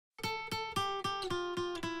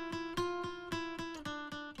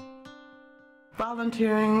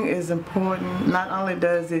Volunteering is important. Not only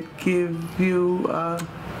does it give you a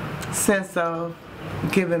sense of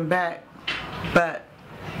giving back, but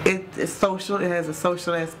it's social. It has a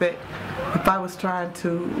social aspect. If I was trying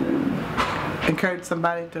to encourage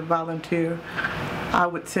somebody to volunteer, I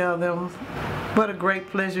would tell them what a great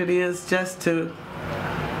pleasure it is just to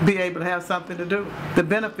be able to have something to do. The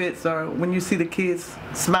benefits are when you see the kids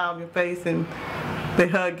smile on your face and they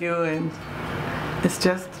hug you, and it's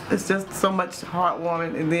just so much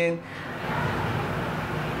heartwarming, and then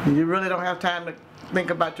you really don't have time to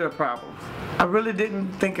think about your problems. I really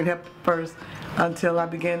didn't think it helped first until I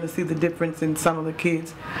began to see the difference in some of the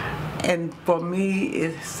kids. And for me,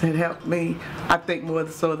 it helped me, I think, more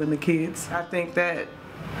so than the kids. I think that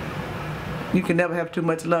you can never have too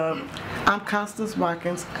much love. I'm Constance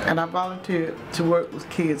Watkins, and I volunteer to work with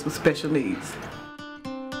kids with special needs.